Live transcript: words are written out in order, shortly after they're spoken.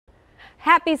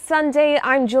Happy Sunday,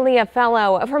 I'm Julia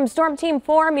Fellow. From Storm Team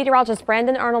 4, meteorologist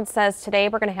Brandon Arnold says today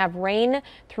we're going to have rain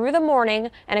through the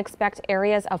morning and expect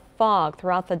areas of fog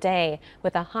throughout the day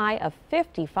with a high of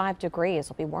 55 degrees.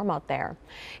 It'll be warm out there.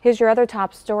 Here's your other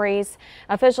top stories.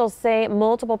 Officials say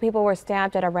multiple people were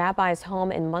stabbed at a rabbi's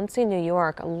home in Muncie, New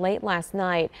York late last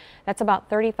night. That's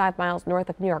about 35 miles north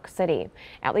of New York City.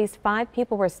 At least 5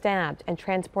 people were stabbed and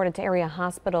transported to area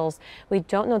hospitals. We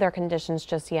don't know their conditions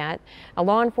just yet. A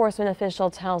law enforcement official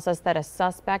tells us that a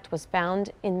suspect was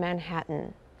found in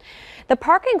Manhattan. The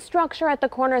parking structure at the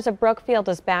corners of Brookfield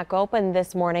is back open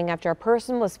this morning after a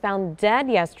person was found dead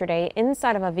yesterday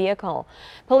inside of a vehicle.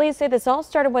 Police say this all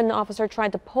started when an officer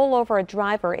tried to pull over a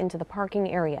driver into the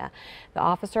parking area. The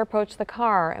officer approached the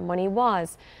car, and when he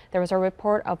was, there was a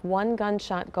report of one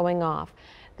gunshot going off.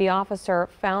 The officer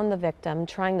found the victim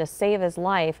trying to save his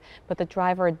life, but the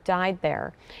driver died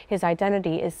there. His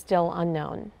identity is still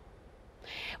unknown.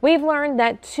 We've learned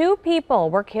that 2 people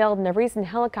were killed in a recent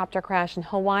helicopter crash in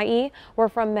Hawaii were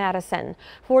from Madison.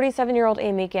 47-year-old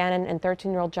Amy Gannon and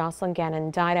 13-year-old Jocelyn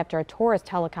Gannon died after a tourist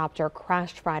helicopter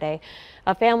crashed Friday.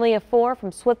 A family of 4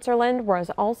 from Switzerland was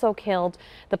also killed.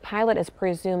 The pilot is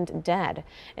presumed dead.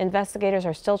 Investigators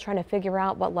are still trying to figure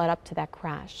out what led up to that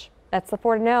crash. That's the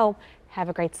 4 to know. Have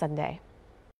a great Sunday.